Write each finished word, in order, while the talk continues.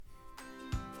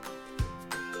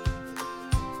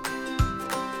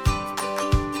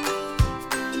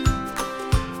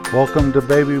Welcome to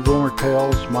Baby Boomer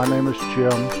Tales. My name is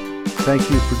Jim. Thank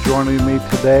you for joining me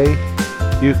today.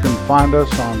 You can find us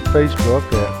on Facebook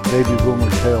at Baby Boomer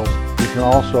Tales. You can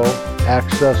also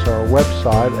access our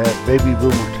website at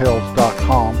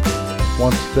babyboomertales.com.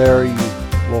 Once there, you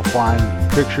will find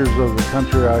pictures of the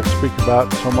country I speak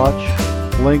about so much,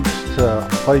 links to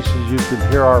places you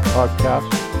can hear our podcast.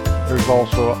 There's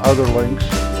also other links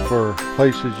for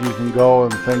places you can go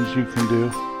and things you can do.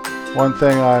 One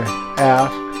thing I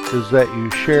ask is that you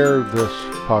share this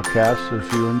podcast if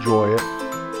you enjoy it.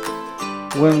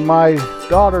 When my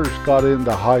daughters got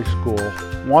into high school,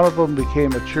 one of them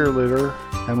became a cheerleader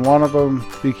and one of them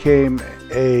became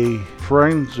a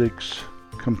forensics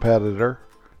competitor.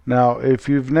 Now, if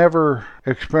you've never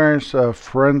experienced a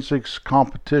forensics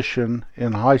competition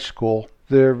in high school,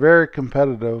 they're very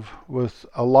competitive with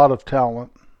a lot of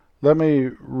talent. Let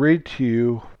me read to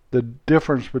you the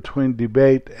difference between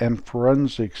debate and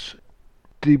forensics.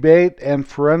 Debate and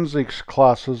forensics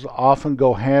classes often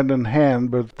go hand in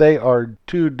hand, but they are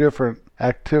two different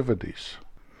activities.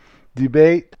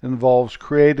 Debate involves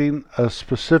creating a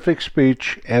specific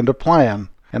speech and a plan,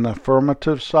 an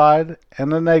affirmative side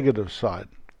and a negative side,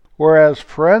 whereas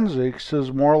forensics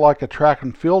is more like a track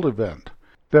and field event.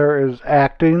 There is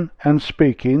acting and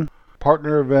speaking,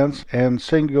 partner events, and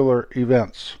singular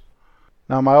events.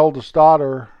 Now, my oldest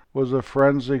daughter was a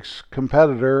forensics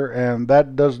competitor, and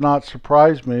that does not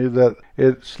surprise me that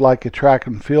it's like a track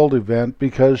and field event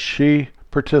because she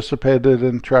participated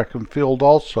in track and field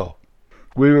also.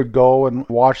 We would go and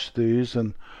watch these,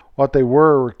 and what they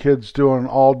were kids doing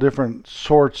all different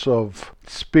sorts of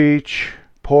speech,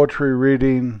 poetry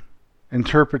reading,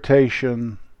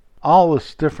 interpretation, all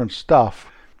this different stuff.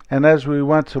 And as we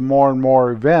went to more and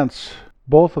more events,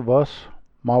 both of us,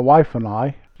 my wife and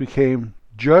I, became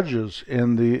judges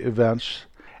in the events,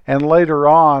 and later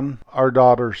on, our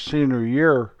daughter's senior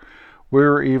year, we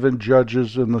were even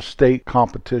judges in the state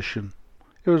competition.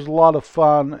 It was a lot of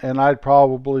fun, and I'd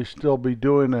probably still be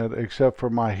doing it, except for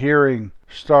my hearing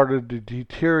started to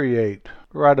deteriorate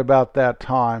right about that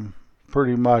time,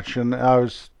 pretty much, and I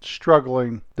was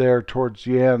struggling there towards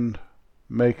the end,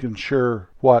 making sure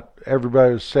what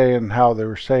everybody was saying, how they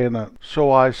were saying it,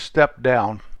 so I stepped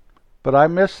down. But I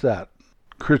miss that.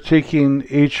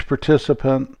 Critiquing each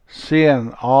participant,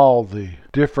 seeing all the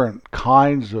different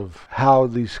kinds of how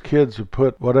these kids have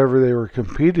put whatever they were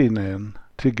competing in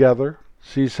together.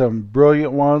 See some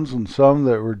brilliant ones and some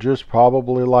that were just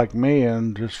probably like me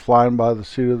and just flying by the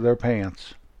seat of their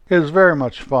pants. It was very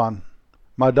much fun.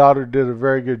 My daughter did a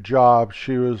very good job.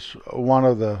 She was one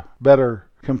of the better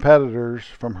competitors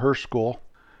from her school,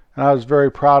 and I was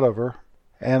very proud of her.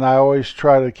 And I always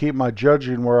try to keep my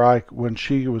judging where when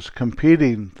she was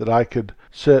competing, that I could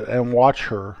sit and watch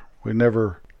her. We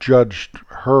never judged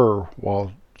her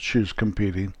while she was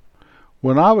competing.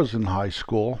 When I was in high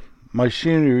school, my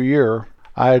senior year,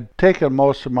 I had taken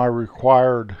most of my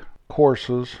required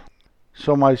courses.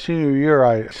 So my senior year,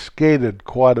 I skated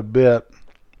quite a bit.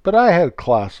 But I had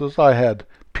classes. I had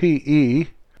PE.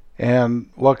 And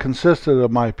what consisted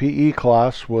of my PE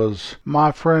class was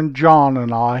my friend John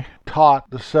and I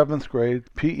taught the 7th grade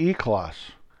PE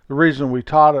class. The reason we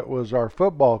taught it was our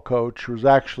football coach was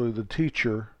actually the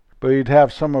teacher, but he'd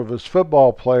have some of his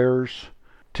football players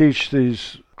teach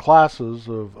these classes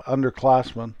of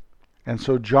underclassmen. And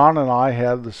so John and I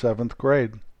had the 7th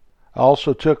grade. I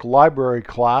also took library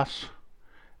class,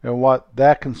 and what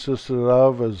that consisted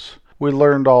of is we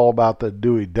learned all about the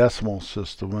Dewey Decimal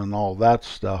System and all that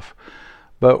stuff,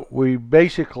 but we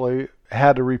basically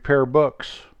had to repair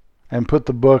books and put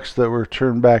the books that were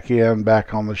turned back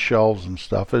on the shelves and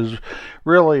stuff. It was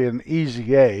really an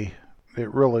easy A.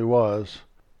 It really was.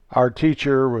 Our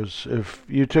teacher was, if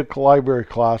you took a library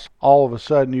class, all of a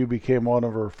sudden you became one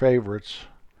of her favorites.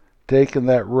 Taking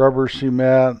that rubber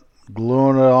cement,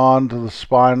 gluing it onto the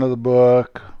spine of the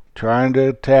book, trying to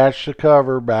attach the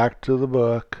cover back to the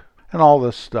book, and all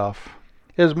this stuff.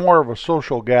 It was more of a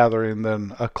social gathering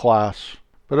than a class,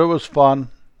 but it was fun.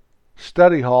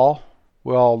 Study hall,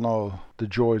 we all know the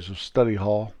joys of study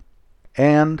hall.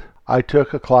 And I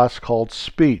took a class called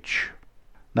speech.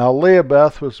 Now, Leah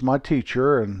Beth was my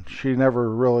teacher, and she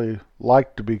never really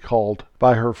liked to be called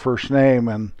by her first name,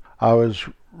 and I was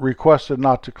requested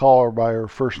not to call her by her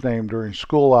first name during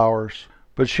school hours,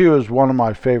 but she was one of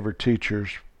my favorite teachers,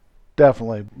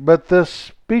 definitely. But this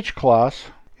speech class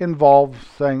involved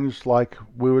things like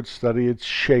we would study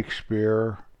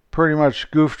Shakespeare, pretty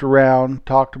much goofed around,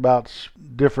 talked about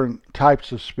different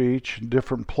types of speech,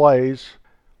 different plays.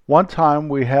 One time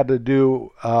we had to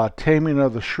do Taming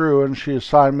of the Shrew, and she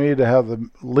assigned me to have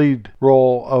the lead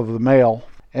role of the male.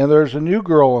 And there's a new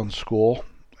girl in school,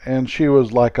 and she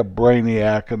was like a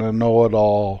brainiac and a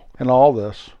know-it-all and all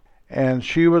this. And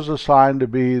she was assigned to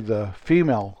be the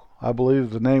female. I believe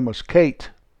the name was Kate.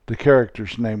 The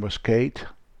character's name was Kate.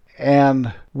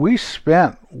 And we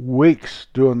spent weeks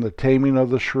doing the Taming of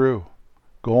the Shrew,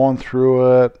 going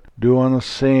through it, doing a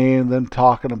scene, then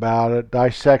talking about it,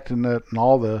 dissecting it, and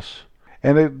all this.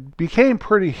 And it became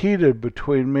pretty heated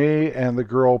between me and the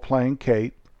girl playing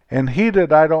Kate. And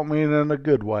heated, I don't mean in a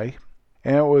good way.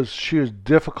 And she was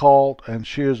difficult, and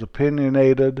she was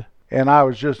opinionated, and I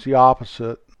was just the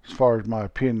opposite as far as my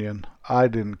opinion. I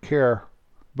didn't care.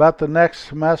 About the next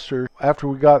semester, after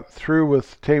we got through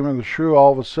with Taming the Shrew,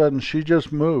 all of a sudden she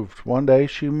just moved. One day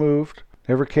she moved,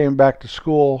 never came back to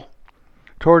school.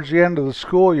 Towards the end of the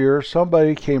school year,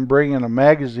 somebody came bringing a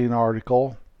magazine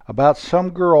article about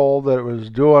some girl that was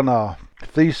doing a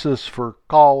thesis for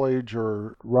college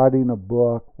or writing a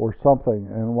book or something.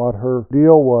 And what her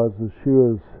deal was is she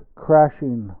was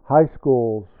crashing high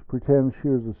schools, pretending she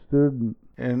was a student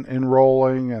and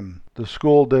enrolling, and the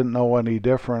school didn't know any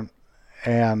different,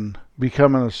 and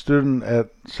becoming a student at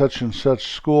such and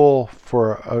such school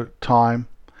for a time,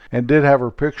 and did have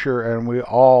her picture, and we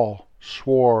all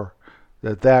swore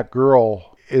that that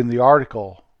girl in the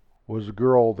article was the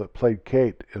girl that played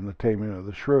Kate in The Taming of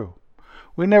the Shrew.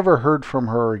 We never heard from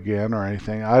her again or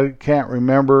anything. I can't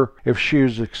remember if she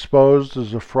was exposed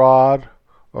as a fraud,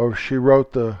 or if she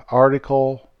wrote the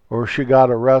article, or if she got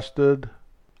arrested.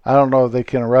 I don't know if they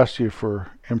can arrest you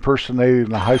for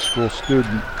impersonating a high school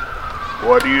student.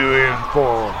 What are you in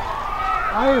for?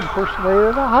 I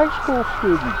impersonated a high school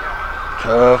student.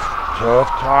 Tough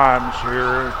times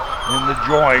here in the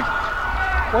joint.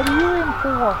 What are you in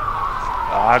for?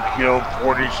 I killed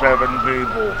 47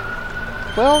 people.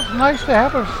 Well, it's nice to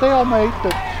have a cellmate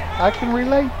that I can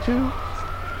relate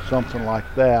to. Something like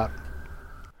that.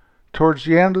 Towards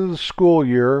the end of the school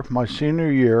year, my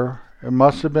senior year, it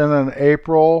must have been in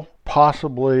April,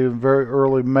 possibly in very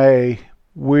early May,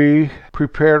 we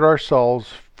prepared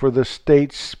ourselves for the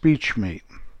state speech meet.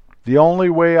 The only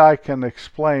way I can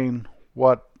explain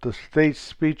what the state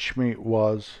speech meet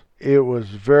was, it was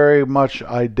very much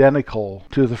identical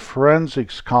to the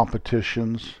forensics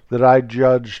competitions that I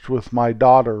judged with my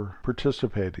daughter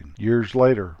participating years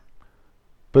later.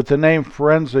 But the name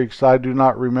forensics, I do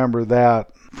not remember that.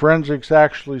 Forensics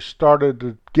actually started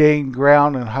to gain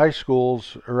ground in high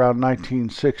schools around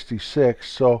 1966,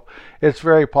 so it's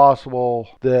very possible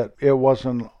that it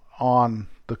wasn't on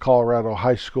the Colorado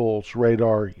high school's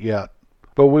radar yet.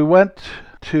 But we went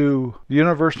to the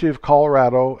University of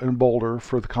Colorado in Boulder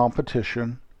for the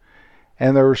competition,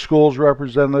 and there were schools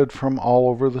represented from all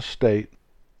over the state.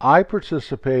 I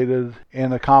participated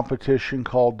in a competition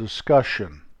called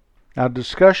discussion. Now,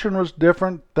 discussion was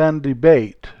different than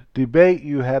debate. Debate,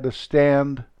 you had to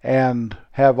stand and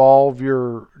have all of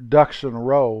your ducks in a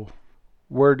row.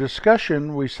 Where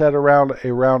discussion, we sat around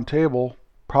a round table,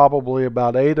 probably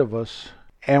about 8 of us,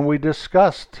 and we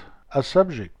discussed a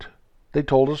subject. They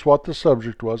told us what the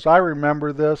subject was. I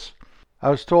remember this. I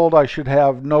was told I should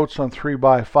have notes on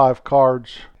 3x5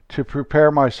 cards to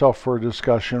prepare myself for a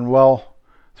discussion. Well,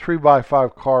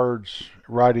 3x5 cards,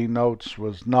 writing notes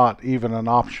was not even an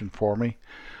option for me.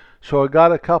 So I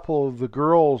got a couple of the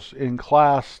girls in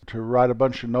class to write a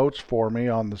bunch of notes for me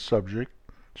on the subject.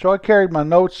 So I carried my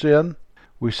notes in.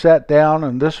 We sat down,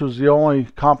 and this was the only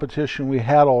competition we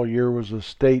had all year, was a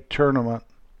state tournament.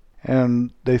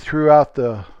 And they threw out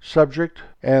the subject,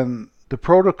 and the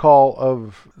protocol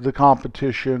of the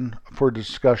competition for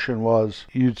discussion was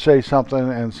you'd say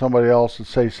something and somebody else would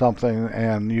say something,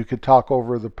 and you could talk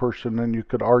over the person and you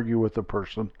could argue with the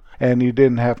person, and you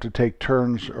didn't have to take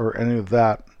turns or any of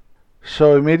that.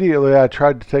 So immediately I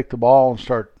tried to take the ball and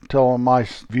start telling my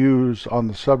views on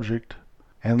the subject.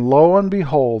 And lo and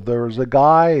behold, there was a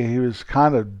guy, he was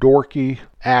kind of dorky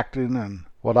acting, and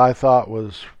what I thought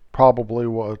was probably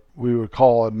what we would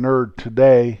call a nerd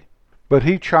today. But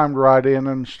he chimed right in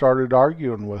and started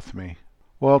arguing with me.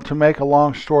 Well, to make a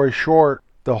long story short,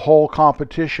 the whole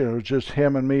competition was just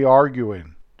him and me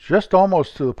arguing. Just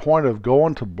almost to the point of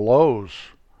going to blows.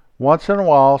 Once in a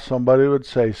while, somebody would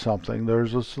say something.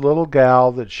 There's this little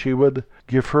gal that she would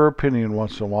give her opinion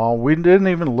once in a while. We didn't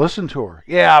even listen to her.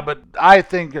 Yeah, but I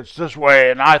think it's this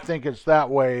way, and I think it's that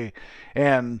way,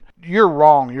 and you're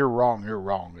wrong.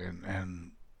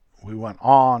 And we went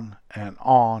on and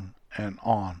on and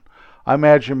on. I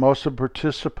imagine most of the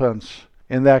participants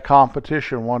in that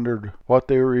competition wondered what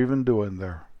they were even doing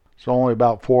there. So only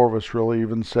about 4 of us really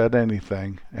even said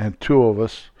anything, and 2 of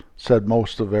us said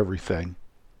most of everything.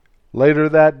 Later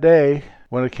that day,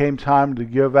 when it came time to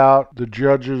give out the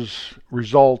judges'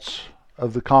 results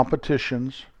of the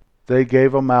competitions, they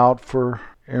gave them out for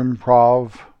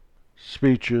improv,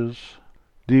 speeches,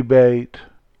 debate,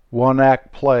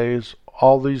 one-act plays,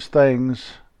 all these things.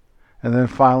 And then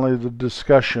finally the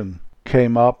discussion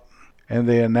came up, and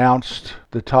they announced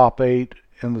the top 8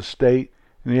 in the state.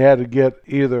 And you had to get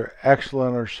either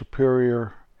excellent or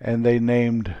superior, and they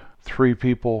named 3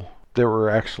 people that were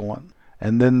excellent.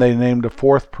 And then they named a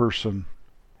 4th person,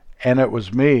 and it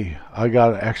was me. I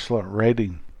got an excellent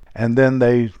rating. And then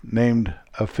they named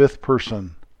a 5th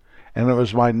person, and it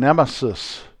was my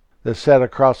nemesis that sat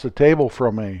across the table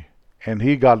from me, and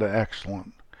he got an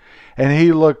excellent. And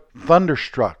he looked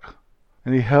thunderstruck,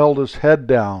 and he held his head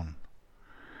down.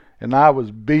 And I was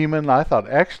beaming. I thought,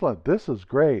 excellent, this is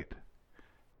great.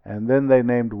 And then they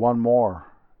named one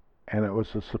more, and it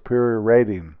was a superior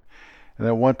rating. And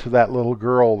it went to that little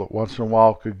girl that once in a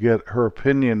while could get her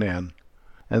opinion in,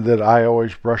 and that I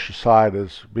always brush aside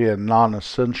as being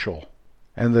non-essential,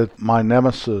 and that my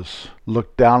nemesis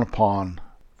looked down upon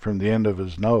from the end of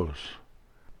his nose.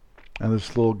 And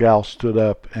this little gal stood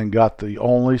up and got the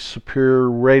only superior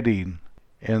rating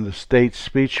in the state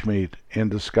speech meet in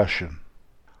discussion.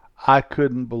 I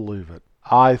couldn't believe it.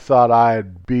 I thought I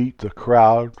had beat the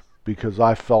crowd because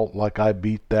I felt like I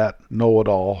beat that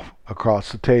know-it-all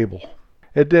across the table.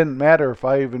 It didn't matter if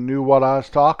I even knew what I was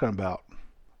talking about.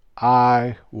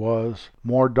 I was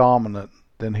more dominant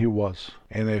than he was.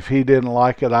 And if he didn't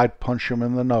like it, I'd punch him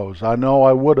in the nose. I know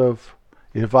I would have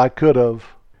if I could have.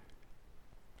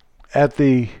 At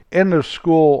the end of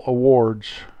school awards,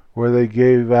 where they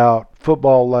gave out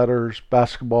football letters,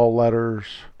 basketball letters,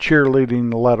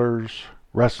 cheerleading letters,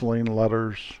 wrestling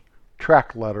letters,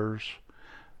 track letters,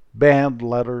 band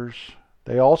letters,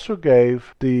 they also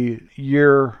gave the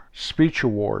year speech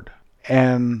award.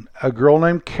 And a girl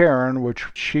named Karen, which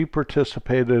she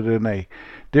participated in a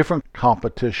different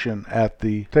competition at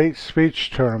the state speech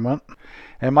tournament,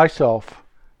 and myself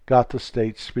got the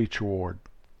state speech award.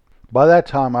 By that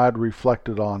time, I had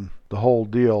reflected on the whole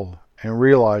deal and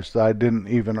realized that I didn't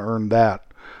even earn that.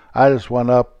 I just went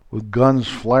up with guns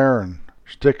flaring,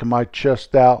 sticking my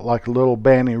chest out like a little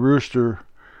banty rooster,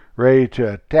 ready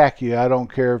to attack you. I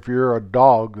don't care if you're a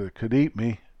dog that could eat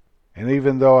me. And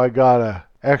even though I got an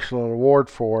excellent award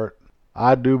for it,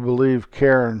 I do believe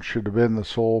Karen should have been the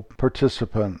sole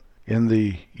participant in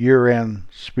the year-end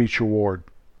speech award.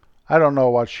 I don't know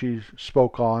what she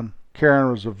spoke on.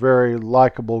 Karen was a very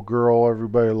likable girl.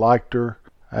 Everybody liked her.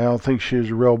 I don't think she was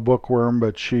a real bookworm,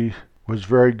 but she was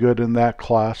very good in that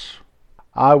class.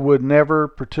 I would never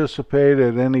participate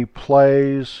in any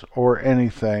plays or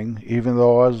anything, even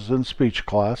though I was in speech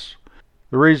class.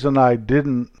 The reason I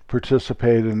didn't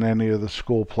participate in any of the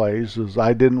school plays is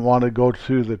I didn't want to go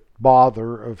to the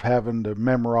bother of having to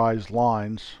memorize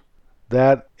lines.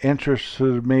 That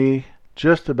interested me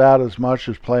just about as much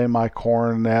as playing my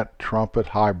cornet trumpet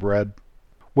hybrid,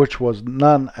 which was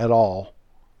none at all.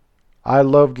 I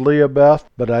loved Leah Beth,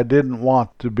 but I didn't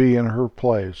want to be in her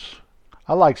plays.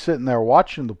 I liked sitting there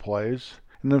watching the plays,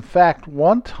 and in fact,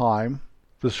 one time,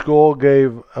 the school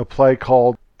gave a play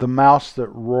called The Mouse That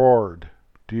Roared.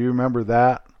 Do you remember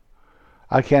that?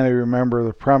 I can't even remember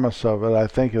the premise of it. I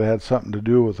think it had something to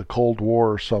do with the Cold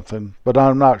War or something, but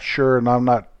I'm not sure, and I'm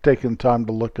not taking time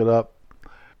to look it up.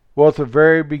 Well, at the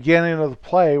very beginning of the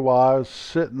play, while I was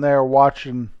sitting there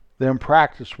watching them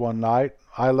practice one night,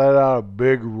 I let out a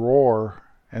big roar,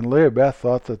 and Leah Beth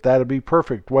thought that that'd be a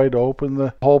perfect way to open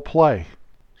the whole play.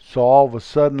 So all of a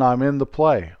sudden, I'm in the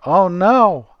play. Oh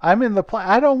no, I'm in the play.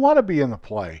 I don't want to be in the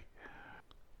play.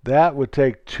 That would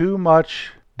take too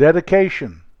much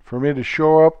dedication for me to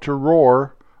show up to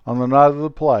roar on the night of the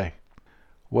play.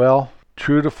 Well,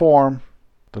 true to form,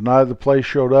 the night of the play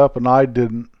showed up and I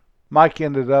didn't. Mike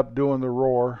ended up doing the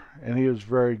roar, and he was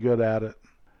very good at it.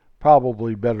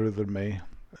 Probably better than me.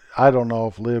 I don't know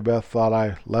if Leah Beth thought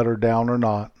I let her down or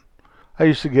not. I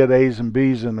used to get A's and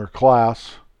B's in her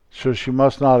class, so she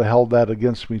must not have held that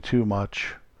against me too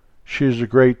much. She was a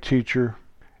great teacher.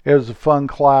 It was a fun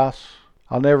class.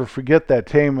 I'll never forget that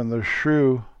Taming the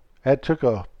Shrew. That took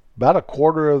about a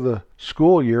quarter of the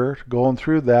school year going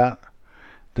through that.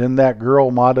 Then that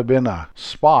girl might have been a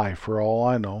spy for all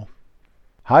I know.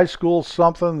 High school's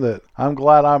something that I'm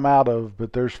glad I'm out of,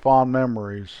 but there's fond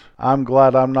memories. I'm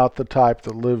glad I'm not the type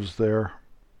that lives there.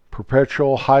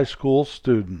 Perpetual high school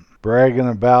student, bragging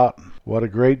about what a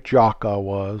great jock I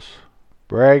was.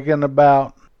 Bragging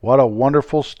about what a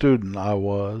wonderful student I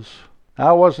was.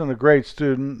 I wasn't a great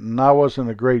student, and I wasn't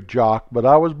a great jock, but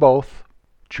I was both,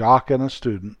 jock and a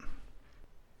student.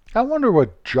 I wonder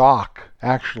what jock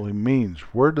actually means.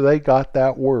 Where do they got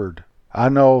that word? I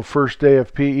know first day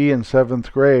of PE in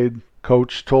 7th grade,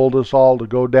 Coach told us all to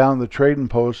go down the trading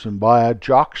post and buy a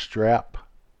jock strap.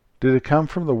 Did it come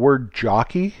from the word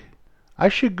jockey? I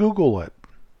should Google it.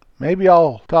 Maybe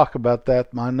I'll talk about that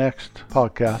in my next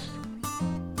podcast.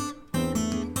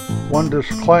 One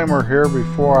disclaimer here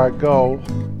before I go.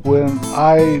 When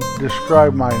I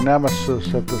described my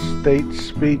nemesis at the state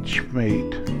speech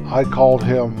meet, I called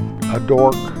him a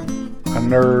dork, a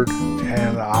nerd,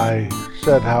 and I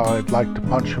said how I'd like to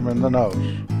punch him in the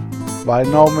nose. By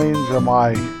no means am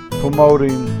I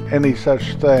promoting any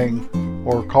such thing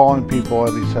or calling people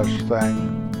any such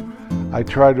thing. I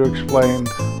try to explain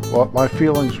what my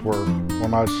feelings were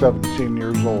when I was 17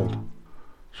 years old.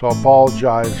 So I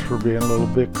apologize for being a little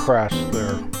bit crass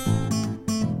there.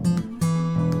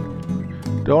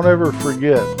 Don't ever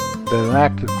forget that an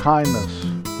act of kindness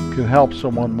can help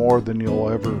someone more than you'll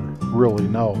ever really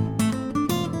know.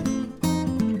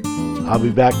 I'll be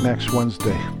back next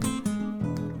Wednesday.